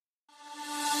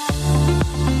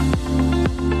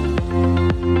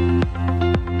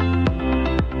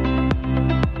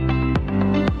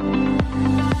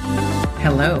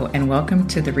and welcome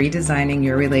to the Redesigning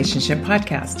Your Relationship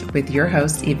podcast with your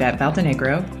hosts, Yvette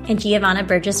Valdenegro and Giovanna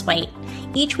Burgess-White.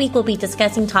 Each week, we'll be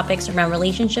discussing topics around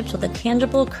relationships with a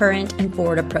tangible, current, and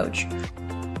forward approach.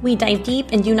 We dive deep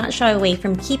and do not shy away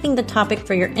from keeping the topic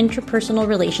for your interpersonal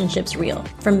relationships real.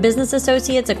 From business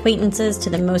associates, acquaintances, to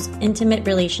the most intimate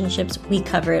relationships, we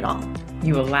cover it all.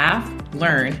 You will laugh,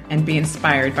 learn, and be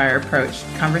inspired by our approach,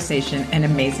 conversation, and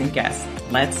amazing guests.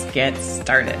 Let's get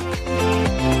started.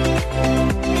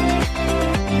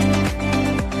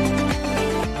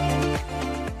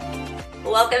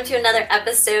 Welcome to another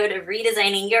episode of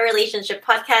Redesigning Your Relationship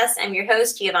podcast. I'm your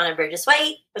host, Giovanna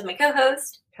Burgess-White, with my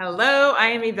co-host. Hello, I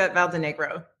am Yvette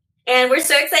Valdenegro. And we're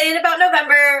so excited about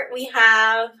November. We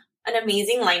have an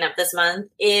amazing lineup this month.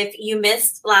 If you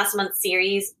missed last month's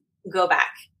series, go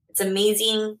back. It's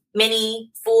amazing.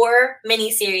 4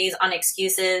 mini series on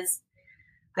excuses.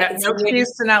 Yeah, no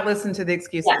excuse to not listen to the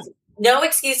excuses. Yeah, no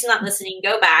excuse to not listening.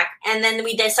 Go back. And then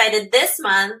we decided this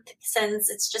month, since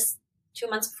it's just 2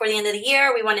 months before the end of the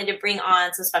year, we wanted to bring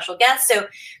on some special guests. So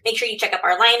make sure you check out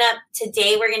our lineup.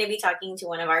 Today, we're going to be talking to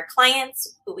one of our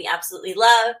clients who we absolutely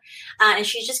love. And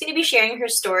she's just going to be sharing her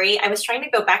story. I was trying to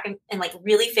go back and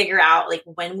really figure out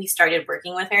when we started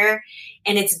working with her.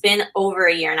 And it's been over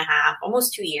a year and a half,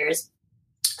 almost 2 years.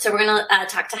 So we're going to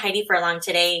talk to Heidi Furlong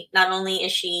today. Not only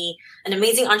is she an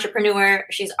amazing entrepreneur,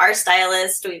 she's our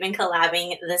stylist. We've been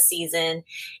collabing this season,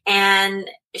 and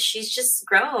she's just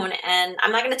grown. And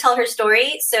I'm not going to tell her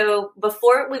story. So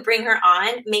before we bring her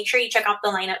on, make sure you check out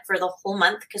the lineup for the whole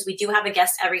month, because we do have a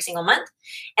guest every single month.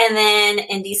 And then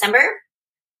in December,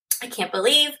 I can't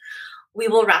believe we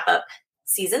will wrap up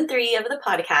season 3 of the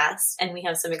podcast, and we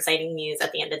have some exciting news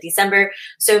at the end of December.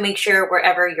 So make sure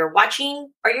wherever you're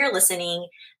watching or you're listening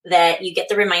that you get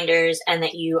the reminders and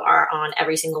that you are on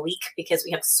every single week, because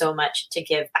we have so much to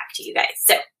give back to you guys.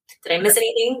 So did I miss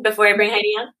anything before I bring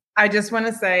Heidi on? I just want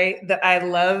to say that I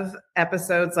love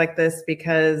episodes like this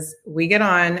because we get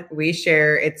on, we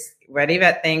share, it's what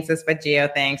Yvette thinks, it's what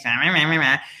Gio thinks,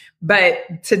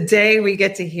 but today we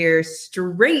get to hear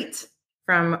straight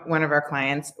from one of our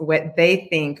clients what they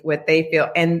think, what they feel,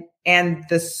 and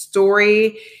the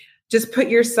story. Just put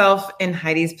yourself in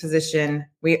Heidi's position.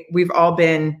 We've all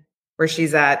been where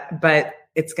she's at, but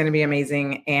it's going to be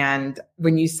amazing. And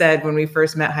when we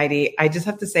first met Heidi, I just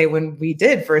have to say, when we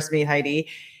did first meet Heidi,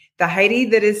 the Heidi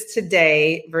that is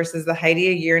today versus the Heidi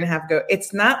a year and a half ago,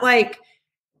 it's not like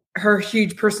her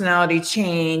huge personality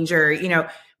change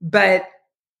but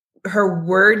her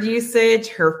word usage,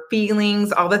 her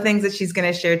feelings, all the things that she's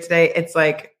going to share today, it's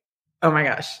like, oh my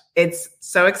gosh, it's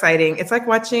so exciting. It's like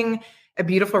watching a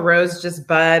beautiful rose just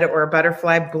bud or a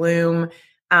butterfly bloom.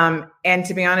 And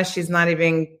to be honest, she's not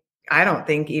even, I don't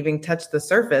think, even touched the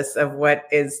surface of what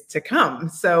is to come.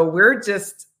 So we're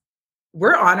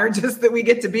honored just that we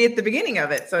get to be at the beginning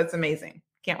of it. So it's amazing.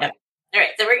 Can't wait. All right.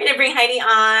 So we're going to bring Heidi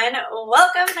on.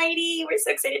 Welcome, Heidi. We're so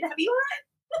excited to have you on.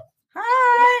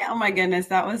 Hi. Oh my goodness.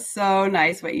 That was so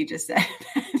nice what you just said.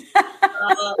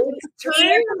 It's true.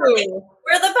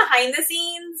 We're the behind the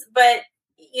scenes, but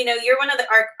you're one of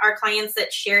our clients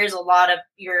that shares a lot of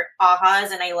your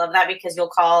ahas. And I love that, because you'll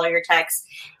call or your text.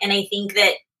 And I think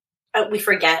that a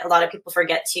lot of people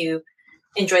forget to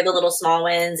enjoy the little small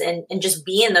wins and just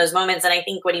be in those moments. And I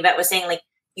think what Yvette was saying,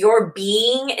 your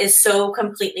being is so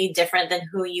completely different than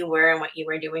who you were and what you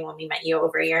were doing when we met you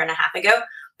over a year and a half ago.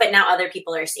 But now other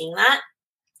people are seeing that.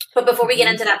 But before we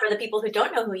get into that, for the people who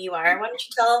don't know who you are, why don't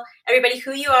you tell everybody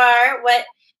who you are, what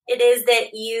it is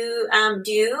that you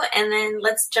do, and then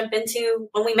let's jump into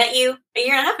when we met you a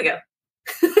year and a half ago.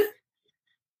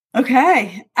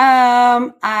 Okay.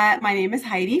 My name is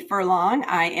Heidi Furlong.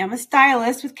 I am a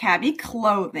stylist with Cabby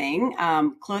Clothing.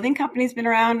 Clothing company's been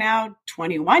around now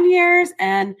 21 years.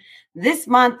 And this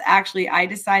month, actually, I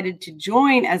decided to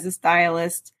join as a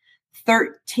stylist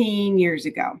 13 years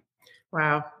ago.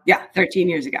 Wow. Yeah, 13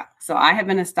 years ago. So I have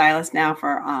been a stylist now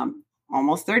for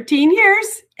almost 13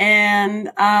 years. And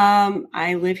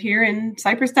I live here in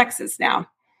Cypress, Texas now.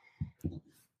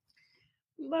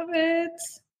 Love it.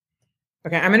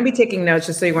 Okay, I'm going to be taking notes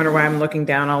just so you wonder why I'm looking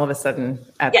down all of a sudden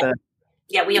at the...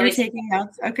 Yeah, we always taking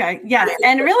notes. Okay, yes.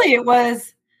 And really it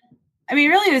was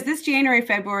this January,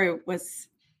 February was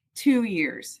 2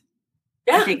 years,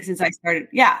 I think, since I started.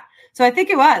 Yeah. So I think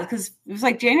it was, because it was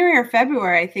like January or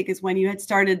February, I think, is when you had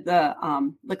started the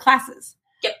classes.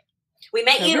 Yep. We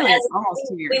met you really almost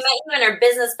 2 years. We met you in our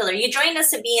business pillar. You joined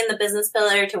us to be in the business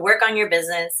pillar, to work on your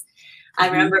business. I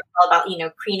remember all about,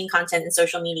 creating content and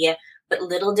social media, but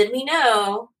little did we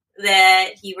know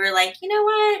that you were like, you know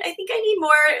what, I think I need more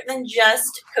than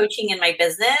just coaching in my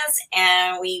business.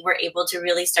 And we were able to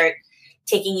really start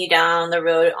taking you down the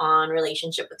road on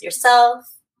relationship with yourself,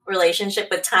 relationship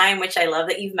with time, which I love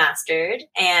that you've mastered.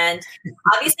 And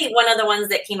obviously one of the ones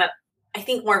that came up, I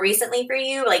think more recently for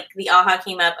you, like the aha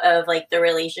came up of like the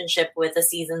relationship with the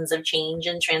seasons of change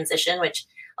and transition, which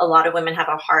a lot of women have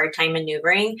a hard time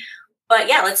maneuvering. But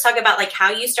yeah, let's talk about like how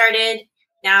you started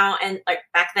now and like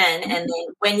back then. And then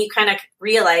when you kind of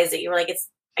realized that you were like,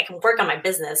 I can work on my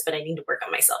business, but I need to work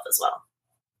on myself as well.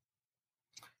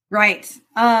 Right.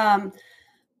 Well,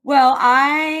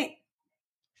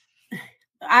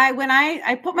 when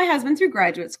I put my husband through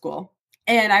graduate school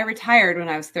and I retired when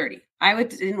I was 30, I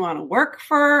didn't want to work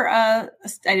I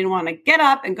didn't want to get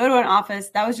up and go to an office.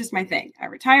 That was just my thing. I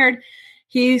retired.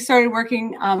 He started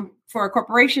working for a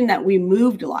corporation that we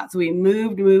moved a lot. So we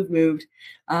moved.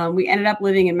 We ended up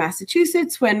living in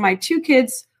Massachusetts when my two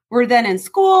kids were then in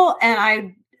school.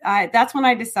 And that's when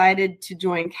I decided to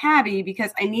join Cabby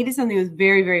because I needed something that was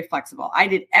very, very flexible. I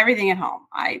did everything at home.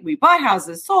 We bought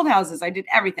houses, sold houses. I did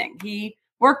everything. He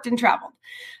worked and traveled.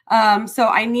 So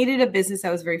I needed a business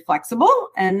that was very flexible.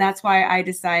 And that's why I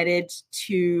decided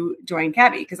to join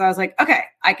Cabby because I was like, okay,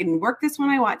 I can work this when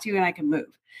I want to and I can move.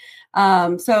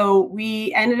 So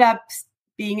we ended up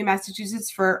being in Massachusetts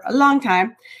for a long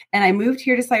time. And I moved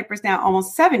here to Cyprus now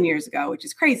almost 7 years ago, which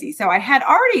is crazy. So I had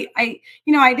already, I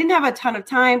didn't have a ton of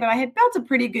time, but I had built a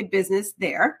pretty good business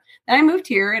there. And I moved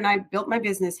here and I built my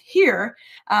business here.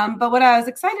 But what I was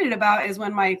excited about is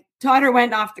when my daughter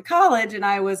went off to college and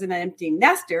I was an empty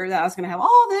nester, that I was going to have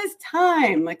all this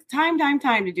time, like time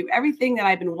to do everything that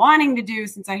I've been wanting to do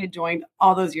since I had joined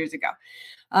all those years ago.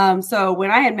 So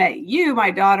when I had met you, my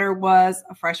daughter was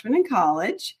a freshman in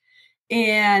college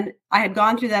and I had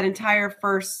gone through that entire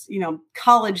first,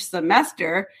 college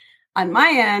semester on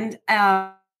my end.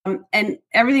 And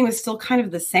everything was still kind of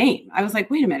the same. I was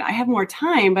like, wait a minute, I have more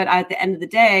time, but at the end of the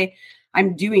day,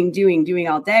 I'm doing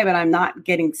all day, but I'm not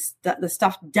getting the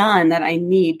stuff done that I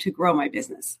need to grow my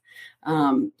business.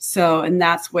 And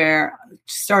that's where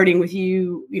starting with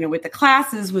you, with the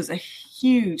classes was a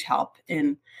huge help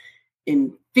in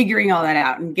figuring all that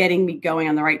out and getting me going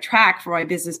on the right track for my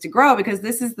business to grow, because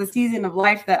this is the season of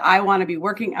life that I want to be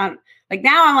working on. Like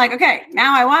now I'm like, okay,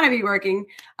 now I want to be working.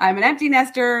 I'm an empty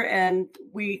nester and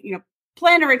we,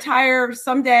 plan to retire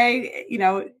someday,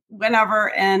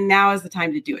 whenever, and now is the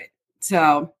time to do it.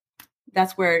 So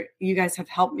that's where you guys have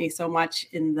helped me so much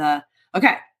in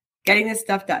getting this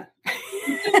stuff done.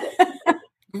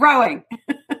 Growing.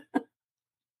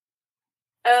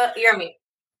 You're on mute.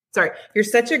 Sorry. You're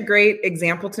such a great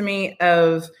example to me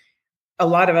of a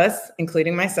lot of us,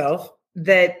 including myself,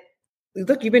 that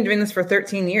look, you've been doing this for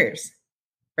 13 years,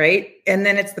 right? And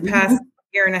then it's the past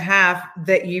year and a half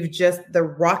that the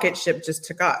rocket ship just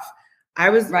took off. I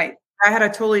had a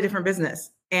totally different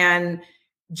business, and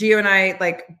Gio and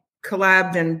I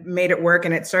collabed and made it work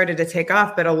and it started to take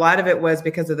off. But a lot of it was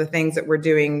because of the things that we're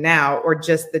doing now or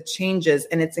just the changes.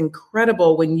 And it's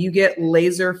incredible when you get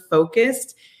laser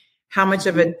focused, how much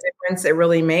of a difference it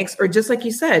really makes. Or just like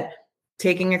you said,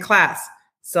 taking a class,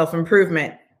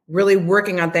 self-improvement, really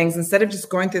working on things instead of just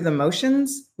going through the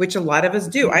motions, which a lot of us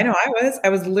do. I know I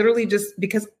was literally just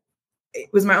because it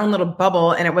was my own little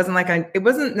bubble. And it wasn't it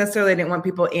wasn't necessarily I didn't want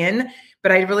people in,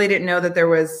 but I really didn't know that there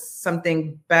was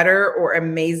something better or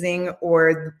amazing,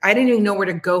 or I didn't even know where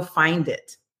to go find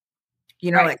it.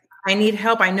 Right. I need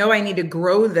help. I know I need to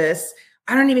grow this.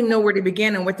 I don't even know where to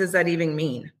begin. And what does that even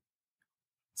mean?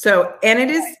 So, and it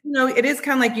is, it is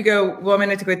kind of like you go, well, I'm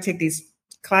going to go take these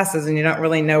classes and you don't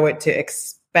really know what to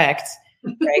expect.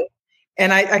 Right.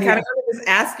 And I kind of want to just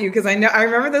ask you, because I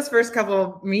remember those first couple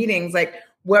of meetings,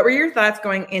 what were your thoughts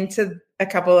going into a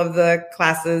couple of the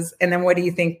classes? And then what do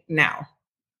you think now?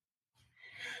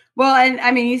 Well, and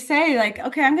I mean, you say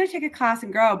okay, I'm going to take a class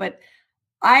and grow, but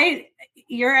when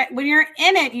you're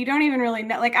in it, you don't even really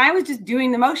know. I was just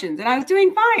doing the motions and I was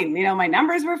doing fine. My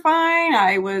numbers were fine.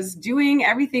 I was doing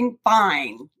everything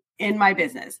fine in my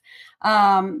business.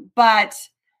 But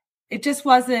it just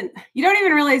wasn't, you don't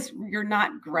even realize you're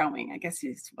not growing, I guess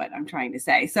is what I'm trying to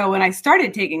say. So when I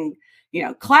started taking,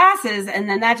 classes, and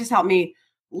then that just helped me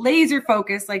laser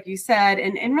focus, like you said,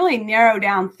 and really narrow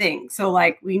down things. So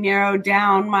we narrowed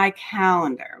down my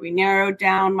calendar. We narrowed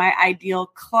down my ideal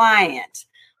client,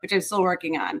 which I'm still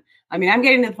working on. I mean, I'm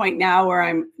getting to the point now where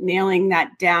I'm nailing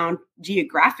that down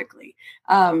geographically.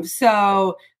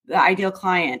 So the ideal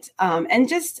client, and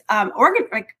just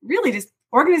really just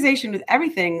organization with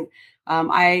everything.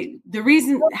 The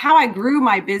reason how I grew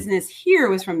my business here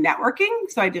was from networking.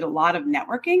 So I did a lot of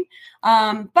networking.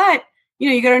 But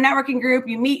you go to a networking group,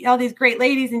 you meet all these great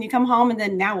ladies and you come home and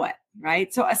then now what?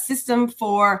 Right. So a system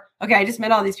for, okay, I just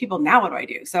met all these people. Now what do I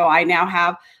do? So I now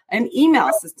have an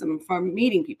email system for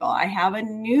meeting people. I have a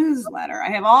newsletter. I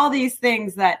have all these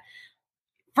things that,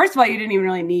 first of all, you didn't even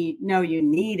really know you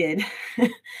needed.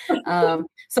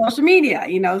 Social media,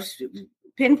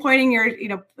 pinpointing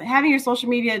your, having your social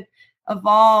media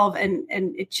evolve and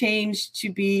it changed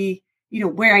to be,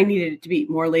 where I needed it to be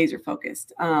more laser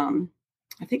focused.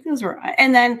 I think those were,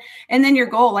 and then your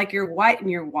goal, like your what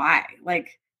and your why,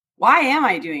 like, why am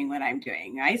I doing what I'm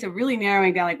doing? Right. So really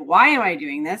narrowing down, like, why am I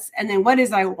doing this? And then what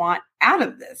is I want out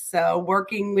of this? So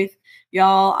working with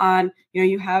y'all on,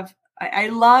 I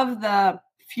love the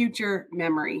future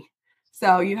memory.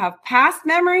 So you have past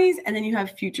memories and then you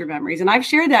have future memories. And I've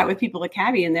shared that with people at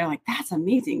Cabby and they're like, that's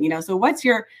amazing. So what's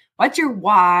your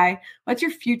why? What's your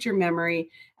future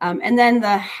memory? And then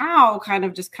the how kind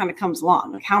of comes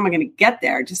along. Like, how am I going to get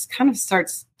there? Just kind of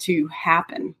starts to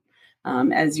happen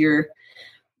as you're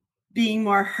being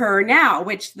more her now,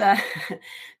 which the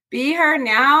be her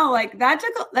now, like that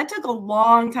took a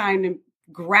long time to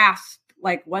grasp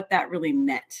like what that really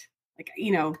meant. Like,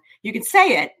 you can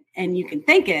say it and you can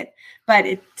think it, but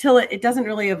it doesn't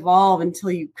really evolve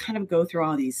until you kind of go through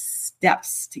all these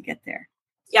steps to get there.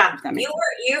 Yeah,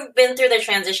 you've been through the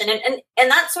transition,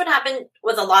 and that's what happened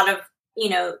with a lot of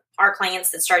our clients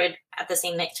that started at the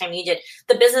same time you did.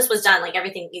 The business was done, like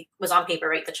everything was on paper,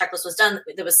 right? The checklist was done.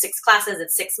 There was 6 classes,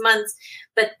 it's 6 months,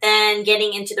 but then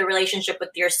getting into the relationship with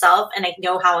yourself, and I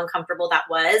know how uncomfortable that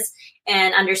was,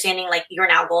 and understanding like your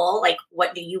now goal, like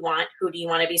what do you want? Who do you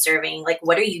want to be serving? Like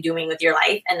what are you doing with your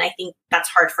life? And I think that's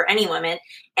hard for any woman.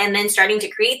 And then starting to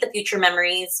create the future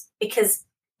memories, because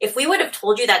if we would have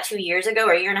told you that 2 years ago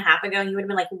or a year and a half ago, you would have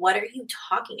been like, what are you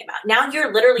talking about? Now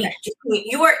you're literally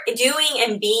doing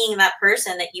and being that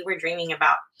person that you were dreaming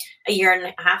about a year and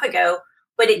a half ago.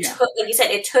 But it took, like you said,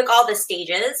 it took all the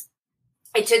stages.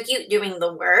 It took you doing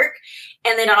the work.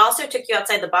 And then it also took you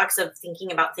outside the box of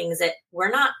thinking about things that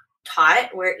we're not taught.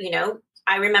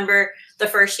 I remember the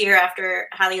first year after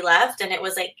Hallie left, and it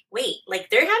was like, wait, like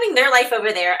they're having their life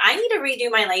over there. I need to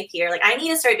redo my life here. Like I need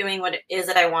to start doing what it is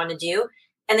that I want to do.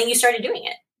 And then you started doing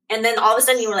it. And then all of a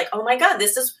sudden you were like, oh my God,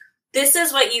 this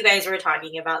is what you guys were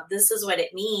talking about. This is what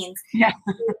it means. Yeah.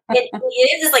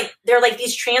 it is like, they're like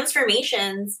these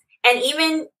transformations, and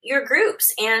even your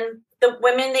groups and the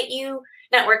women that you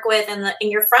network with and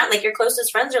in your front, like your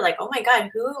closest friends are like, oh my God,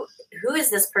 who is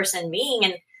this person being?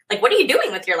 And like, what are you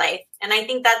doing with your life? And I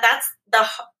think that's the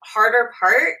harder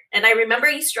part. And I remember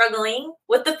you struggling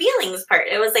with the feelings part.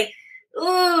 It was like,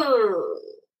 ooh,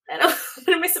 why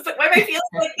am I feeling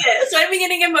like this? Why am I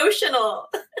getting emotional?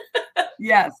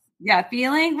 Yes. Yeah.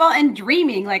 Feeling well and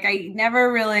dreaming. Like I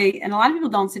never really, and a lot of people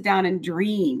don't sit down and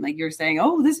dream. Like you're saying,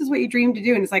 oh, this is what you dreamed to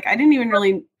do. And it's like, I didn't even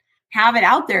really have it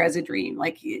out there as a dream.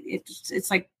 Like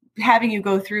it's like having you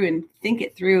go through and think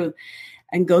it through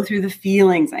and go through the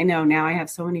feelings. I know now I have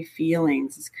so many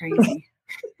feelings. It's crazy.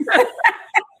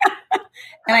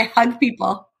 And I hug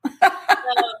people. Well,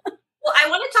 I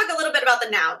want to talk a little bit about the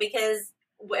now, because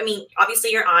I mean, obviously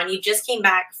you just came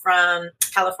back from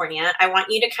California. I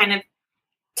want you to kind of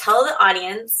tell the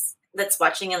audience that's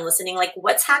watching and listening, like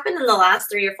what's happened in the last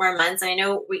 3 or 4 months. And I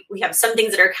know we have some things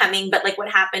that are coming, but like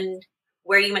what happened,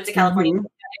 where you went to California, mm-hmm.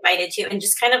 got invited to, and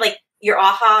just kind of like your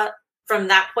aha from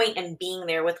that point and being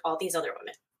there with all these other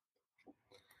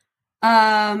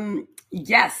women.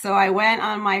 Yes. So I went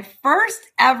on my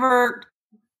first ever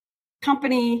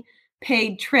company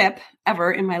paid trip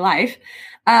ever in my life.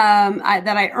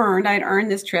 That I earned. I'd earned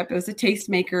this trip. It was a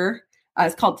tastemaker.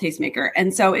 It's called Tastemaker.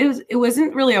 And so it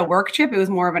wasn't really a work trip. It was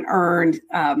more of an earned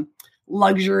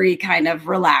luxury kind of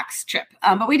relaxed trip.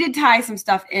 But we did tie some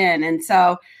stuff in. And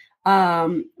so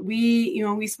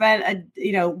we spent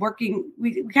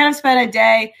we kind of spent a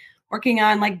day working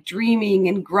on like dreaming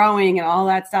and growing and all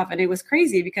that stuff. And it was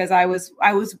crazy because I was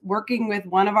working with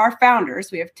one of our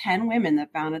founders. We have 10 women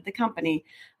that founded the company,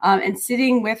 and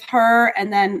sitting with her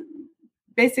and then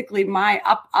basically my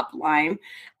upline.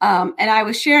 And I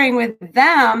was sharing with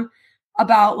them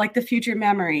about like the future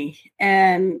memory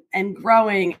and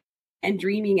growing and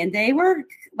dreaming. And they were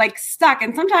like stuck.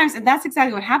 And sometimes, and that's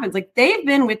exactly what happens. Like they've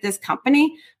been with this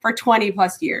company for 20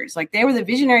 plus years. Like they were the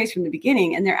visionaries from the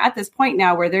beginning. And they're at this point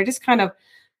now where they're just kind of,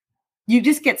 you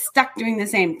just get stuck doing the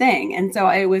same thing. And so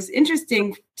it was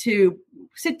interesting to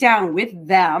sit down with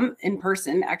them in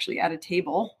person, actually at a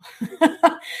table,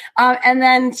 and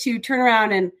then to turn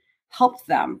around and help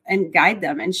them and guide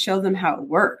them and show them how it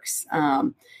works.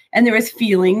 And there was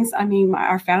feelings. I mean,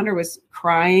 our founder was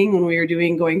crying when we were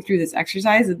going through this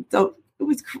exercise. And so it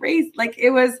was crazy. Like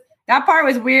that part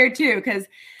was weird too, because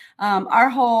Our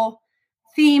whole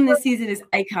theme this season is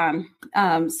icon.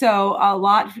 So a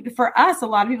lot of people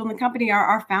in the company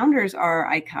our founders are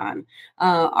icons.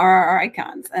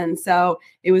 And so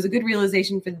it was a good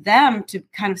realization for them to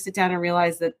kind of sit down and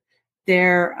realize that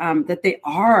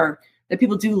that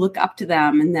people do look up to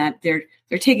them and that they're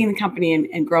taking the company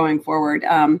and growing forward.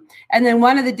 And then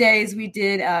one of the days we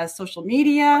did a social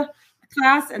media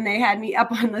class, and they had me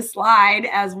up on the slide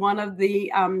as one of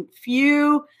the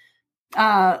few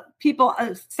people,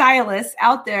 stylists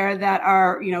out there that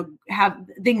are, have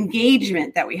the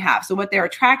engagement that we have. So what they were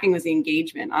tracking was the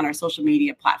engagement on our social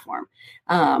media platform.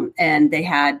 And they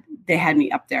had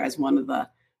me up there as one of the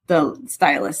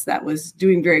stylists that was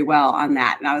doing very well on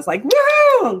that. And I was like,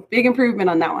 woo, big improvement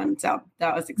on that one. So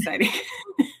that was exciting.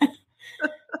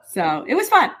 So it was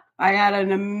fun. I had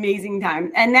an amazing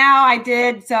time. And now I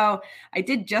did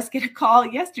just get a call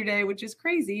yesterday, which is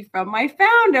crazy, from my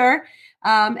founder.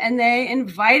 And they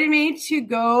invited me to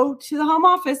go to the home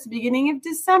office beginning of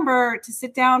December to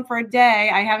sit down for a day.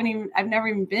 I've never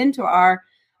even been to our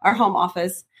home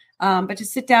office, but to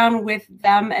sit down with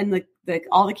them and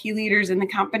all the key leaders in the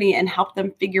company and help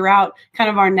them figure out kind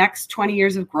of our next 20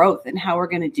 years of growth and how we're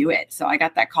going to do it. So I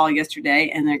got that call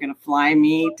yesterday, and they're going to fly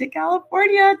me to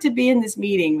California to be in this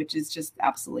meeting, which is just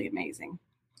absolutely amazing.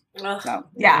 So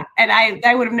yeah. And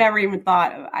I would have never even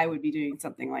thought I would be doing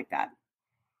something like that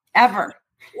ever.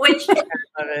 Which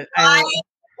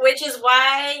is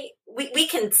why we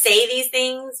can say these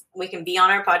things. We can be on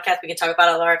our podcast. We can talk about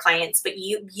all our clients, but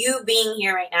you being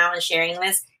here right now and sharing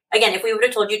this, again, if we would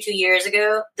have told you 2 years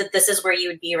ago that this is where you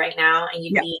would be right now, and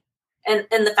you'd be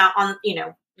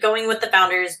going with the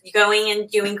founders, going and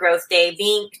doing growth day,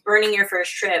 earning your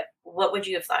first trip, what would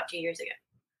you have thought 2 years ago?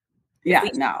 Yeah, we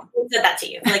said no. that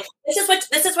to you. Like,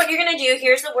 this is what you're going to do.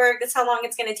 Here's the work. This is how long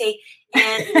it's going to take.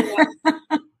 And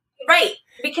right.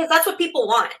 Because that's what people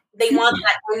want. They want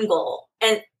that end goal.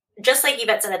 And just like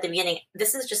Yvette said at the beginning,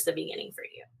 this is just the beginning for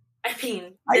you. I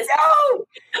mean, I know.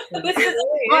 Well,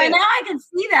 now I can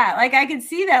see that. Like,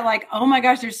 like, oh my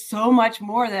gosh, there's so much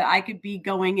more that I could be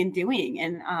going and doing.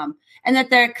 And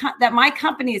that my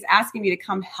company is asking me to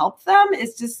come help them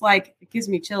is just like, it gives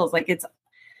me chills. Like, it's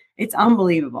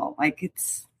unbelievable. Like,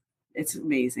 it's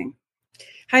amazing.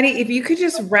 Heidi, if you could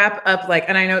just wrap up,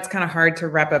 and I know it's kind of hard to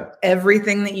wrap up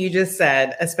everything that you just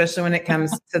said, especially when it comes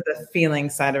to the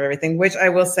feeling side of everything, which I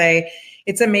will say,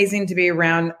 it's amazing to be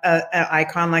around an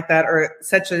icon like that, or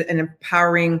such an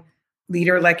empowering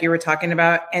leader like you were talking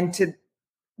about, and to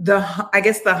the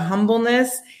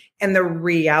humbleness and the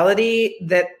reality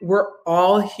that we're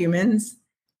all humans.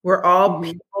 We're all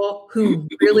people who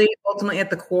really ultimately at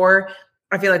the core,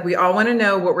 I feel like we all want to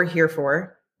know what we're here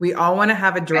for. We all want to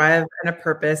have a drive and a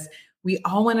purpose. We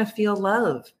all want to feel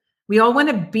love. We all want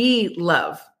to be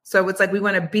love. So it's like, we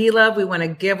want to be love. We want to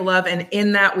give love. And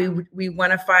in that, we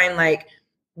want to find like,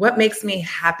 what makes me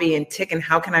happy and tick, and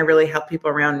how can I really help people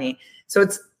around me? So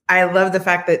I love the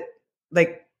fact that,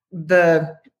 like,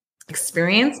 the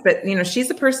experience, but she's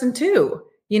a person too.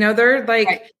 They're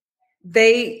like,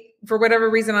 they, for whatever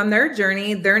reason on their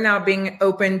journey, they're now being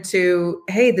open to,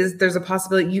 hey, there's a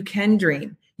possibility you can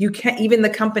dream. You can't, even the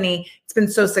company, it's been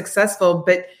so successful,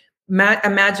 but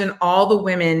imagine all the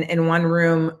women in one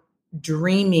room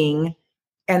dreaming,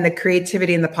 and the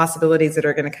creativity and the possibilities that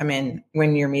are going to come in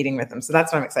when you're meeting with them. So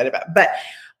that's what I'm excited about. But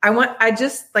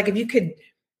if you could,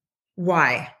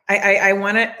 why? I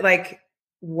want to, like,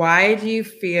 why do you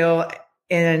feel,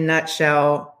 in a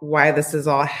nutshell, why this is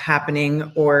all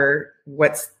happening, or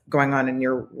what's going on in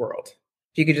your world?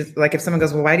 If you could just, like, if someone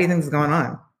goes, well, why do you think this is going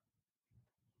on?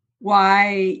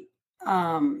 Why,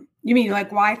 you mean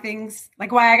like why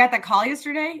I got that call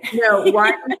yesterday? No,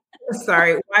 why,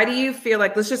 sorry. Why do you feel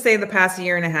like, let's just say the past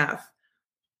year and a half.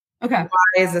 Okay.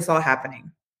 Why is this all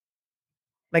happening?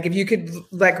 Like, if you could,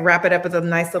 like, wrap it up with a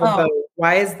nice little bow.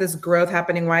 Why is this growth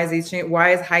happening? Why is these change?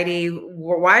 Why is Heidi,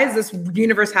 why is this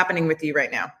universe happening with you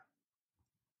right now?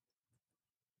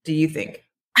 Do you think?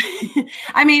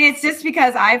 I mean, it's just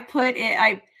because I put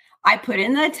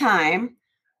in the time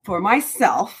for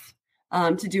myself,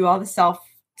 to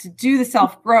do the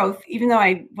self growth, even though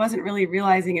I wasn't really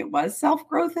realizing it was self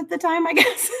growth at the time, I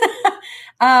guess.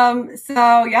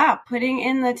 So yeah, putting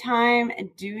in the time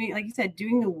and doing, like you said,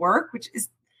 doing the work, which is,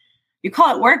 you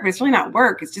call it work, but it's really not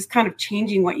work. It's just kind of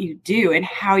changing what you do and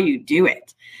how you do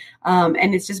it.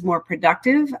 And it's just more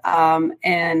productive.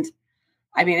 And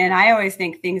I always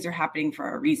think things are happening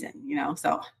for a reason,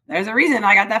 so there's a reason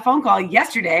I got that phone call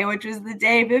yesterday, which was the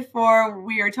day before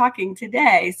we are talking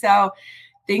today. So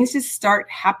things just start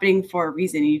happening for a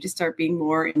reason. You just start being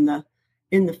more in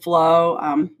in the flow.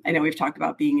 I know we've talked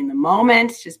about being in the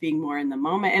moment, just being more in the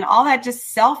moment, and all that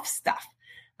just self stuff.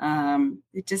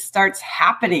 It just starts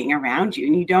happening around you,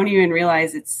 and you don't even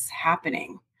realize it's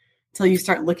happening until you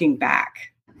start looking back.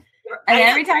 And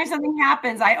every time something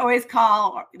happens, I always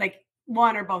call like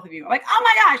one or both of you. I'm like, oh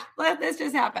my gosh, this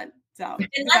just happened. So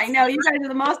I know you guys are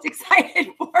the most excited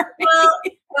for me. Well,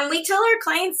 when we tell our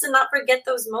clients to not forget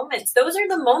those moments, those are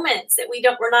the moments that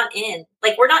we're not in.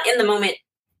 Like, we're not in the moment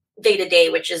day to day,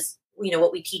 which is,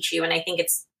 what we teach you. And I think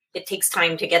it takes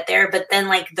time to get there. But then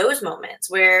like those moments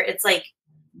where it's like,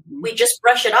 we just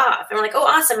brush it off and we're like, oh,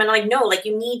 awesome. And I'm like, no, like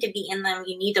you need to be in them.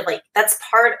 You need to that's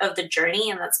part of the journey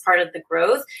and that's part of the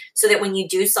growth, so that when you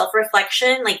do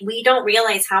self-reflection, like we don't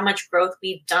realize how much growth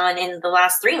we've done in the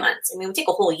last 3 months. I mean, we take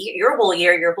a whole year,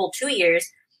 your whole 2 years.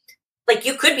 Like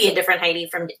you could be a different Heidi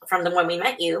from the one we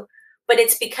met you, but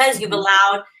it's because you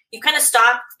kind of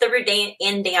stopped the day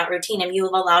in, day out routine, and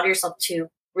you've allowed yourself to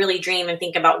really dream and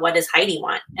think about what does Heidi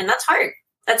want. And that's hard.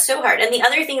 That's so hard. And the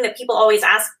other thing that people always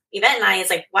ask Yvette and I is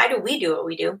like, why do we do what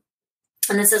we do?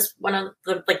 And this is one of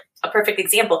the, a perfect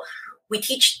example. We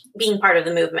teach being part of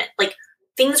the movement. Like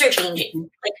things are changing.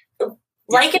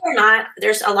 Like it or not,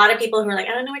 there's a lot of people who are like,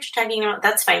 I don't know what you're talking about.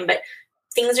 That's fine. But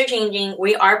things are changing.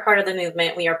 We are part of the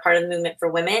movement. We are part of the movement for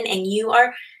women. And you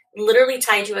are literally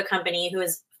tied to a company who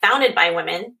is founded by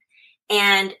women.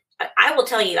 And I will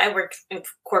tell you, I worked in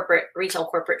retail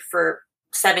corporate for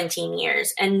 17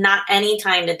 years, and not any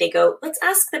time did they go, let's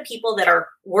ask the people that are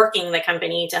working the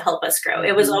company to help us grow.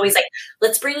 It was always like,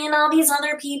 let's bring in all these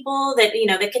other people that,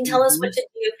 that can tell us what to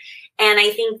do. And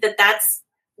I think that's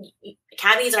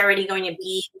Cabby's already going to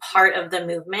be part of the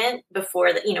movement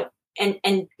before that,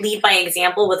 and lead by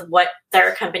example with what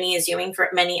their company is doing for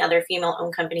many other female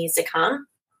owned companies to come.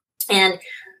 And,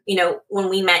 when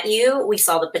we met you, we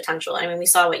saw the potential. I mean, we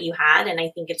saw what you had. And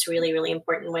I think it's really, really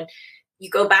important when you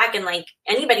go back and like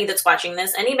anybody that's watching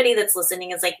this, anybody that's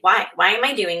listening is like, why am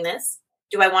I doing this?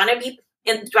 Do I want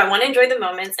to enjoy the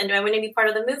moments? And do I want to be part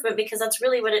of the movement? Because that's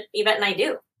really what Yvette and I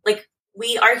do. Like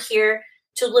we are here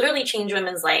to literally change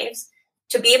women's lives,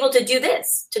 to be able to do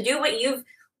this, to do what you've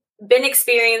been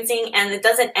experiencing, and it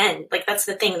doesn't end. Like that's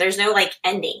the thing. There's no like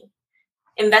ending.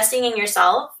 Investing in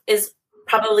yourself is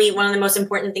probably one of the most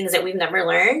important things that we've never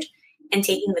learned. And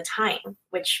taking the time,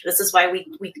 which this is why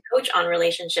we coach on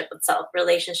relationship with self,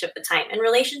 relationship with time, and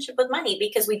relationship with money,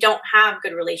 because we don't have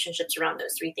good relationships around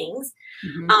those three things.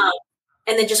 Mm-hmm.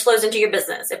 And it just flows into your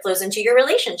business. It flows into your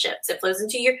relationships. It flows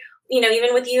into your,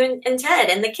 even with you and Ted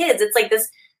and the kids. It's like this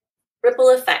ripple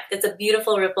effect. It's a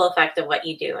beautiful ripple effect of what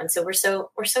you do. And so we're so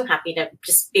happy to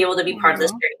just be able to be part of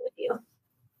this journey with you.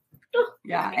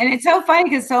 Yeah. And it's so funny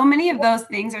because so many of those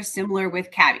things are similar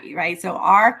with Cabby, right? So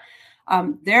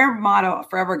their motto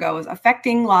forever goes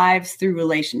affecting lives through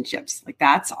relationships. Like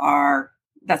that's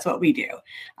what we do.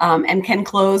 And can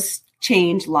clothes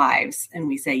change lives? And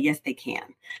we say, yes, they can.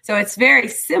 So it's very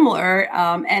similar.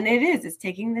 And it's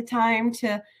taking the time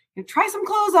to try some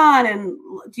clothes on, and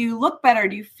do you look better?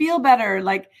 Do you feel better?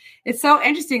 Like it's so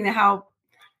interesting that how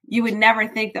you would never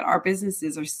think that our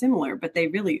businesses are similar, but they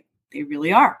really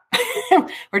are.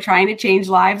 We're trying to change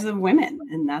lives of women,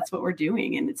 and that's what we're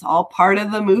doing. And it's all part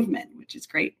of the movement, which is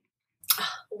great.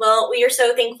 Well, we are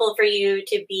so thankful for you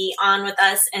to be on with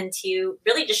us and to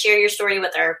really just share your story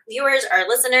with our viewers, our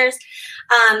listeners.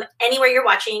 Anywhere you're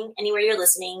watching, anywhere you're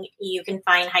listening, you can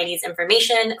find Heidi's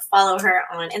information, follow her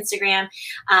on Instagram.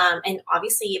 And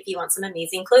obviously, if you want some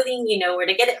amazing clothing, you know where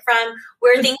to get it from.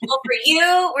 We're thankful for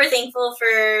you. We're thankful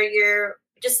for your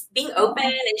just being open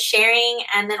and sharing,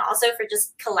 and then also for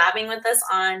just collabing with us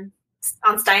on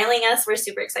styling us. We're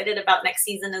super excited about next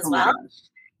season as well.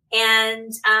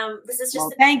 And this is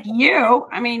just thank you.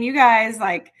 I mean, you guys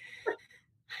and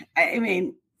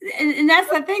that's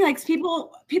the thing. Like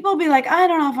people be like, I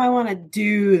don't know if I want to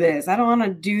do this. I don't want to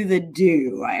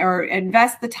do or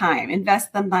invest the time,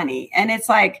 invest the money. And it's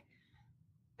like,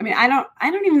 I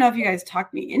don't even know if you guys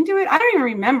talked me into it. I don't even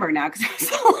remember now because it was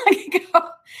so long ago.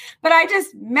 But I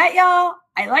just met y'all.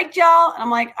 I liked y'all. And I'm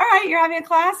like, all right, you're having a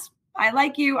class. I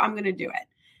like you. I'm going to do it.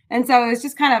 And so it was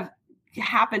just kind of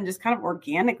happened just kind of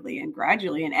organically and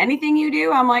gradually. And anything you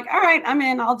do, I'm like, all right, I'm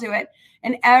in. I'll do it.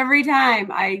 And every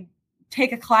time I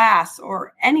take a class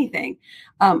or anything,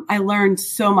 I learn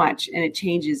so much, and it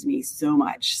changes me so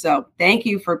much. So thank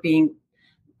you for being,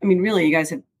 really, you guys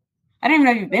have, I don't even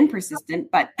know if you've been persistent,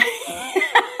 but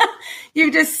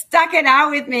you've just stuck it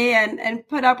out with me and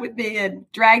put up with me and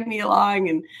dragged me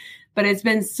along. But it's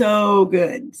been so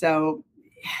good. So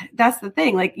that's the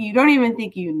thing. Like, you don't even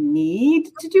think you need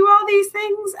to do all these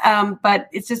things. But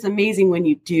it's just amazing when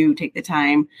you do take the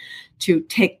time to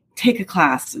take take a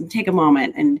class and take a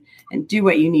moment and do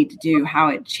what you need to do, how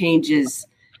it changes.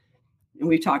 And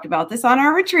we've talked about this on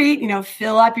our retreat,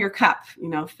 fill up your cup,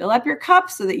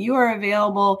 so that you are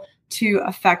available to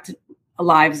affect the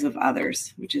lives of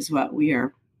others, which is what we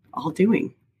are all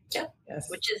doing. Yeah. Yes.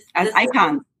 Which is as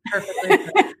icons.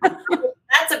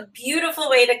 That's a beautiful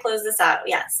way to close this out.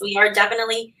 Yes, we are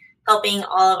definitely helping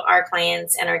all of our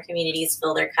clients and our communities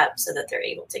fill their cups so that they're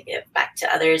able to give back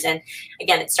to others. And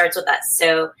again, it starts with us.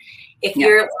 So if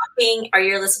you're watching or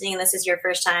you're listening and this is your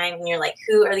first time and you're like,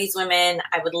 who are these women?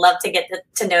 I would love to get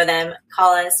to know them.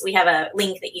 Call us. We have a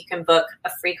link that you can book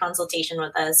a free consultation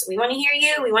with us. We want to hear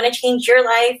you. We want to change your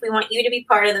life. We want you to be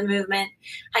part of the movement.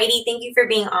 Heidi, thank you for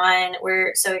being on.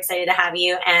 We're so excited to have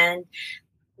you. And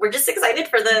we're just excited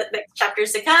for the next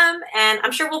chapters to come. And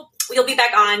I'm sure we'll be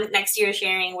back on next year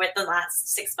sharing with the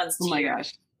last 6 months. Oh my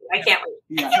gosh. I can't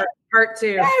wait. Yeah. Part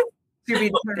 2. Yes.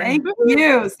 Thank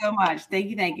you so much. Thank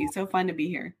you. So fun to be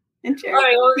here. And all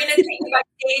right. Well, we're going to take you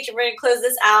backstage and we're going to close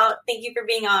this out. Thank you for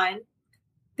being on.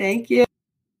 Thank you.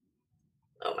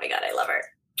 Oh my God. I love her.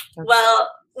 Well,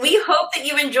 we hope that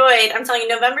you enjoyed. I'm telling you,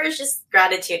 November is just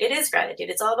gratitude. It is gratitude.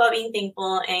 It's all about being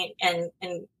thankful and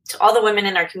to all the women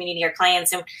in our community, our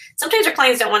clients. And sometimes our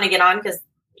clients don't want to get on because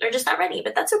they're just not ready,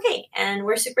 but that's okay. And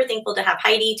we're super thankful to have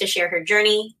Heidi to share her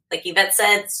journey. Like Yvette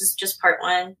said, this is just part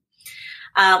 1.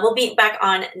 We'll be back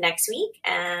on next week,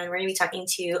 and we're going to be talking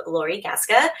to Lori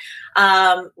Gaska.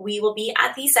 We will be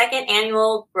at the 2nd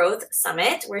Annual Growth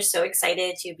Summit. We're so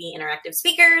excited to be interactive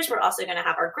speakers. We're also going to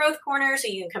have our Growth Corner, so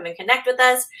you can come and connect with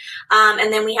us.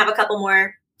 And then we have a couple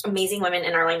more amazing women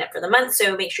in our lineup for the month,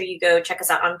 so make sure you go check us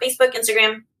out on Facebook,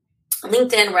 Instagram,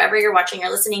 LinkedIn, wherever you're watching or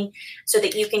listening, so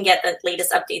that you can get the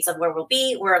latest updates of where we'll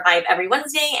be. We're live every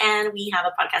Wednesday, and we have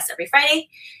a podcast every Friday.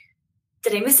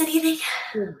 Did I miss anything?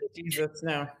 Oh, Jesus,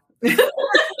 no.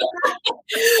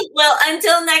 Well,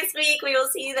 until next week, we will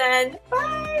see you then.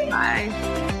 Bye. Bye.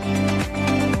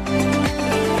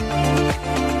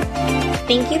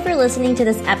 Thank you for listening to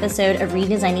this episode of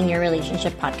Redesigning Your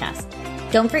Relationship podcast.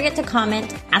 Don't forget to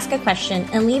comment, ask a question,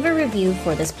 and leave a review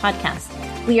for this podcast.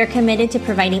 We are committed to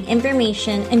providing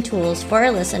information and tools for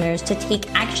our listeners to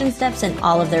take action steps in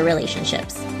all of their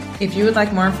relationships. If you would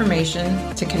like more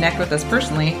information, to connect with us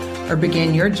personally, or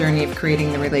begin your journey of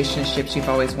creating the relationships you've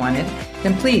always wanted,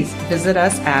 then please visit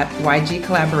us at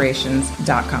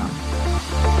ygcollaborations.com.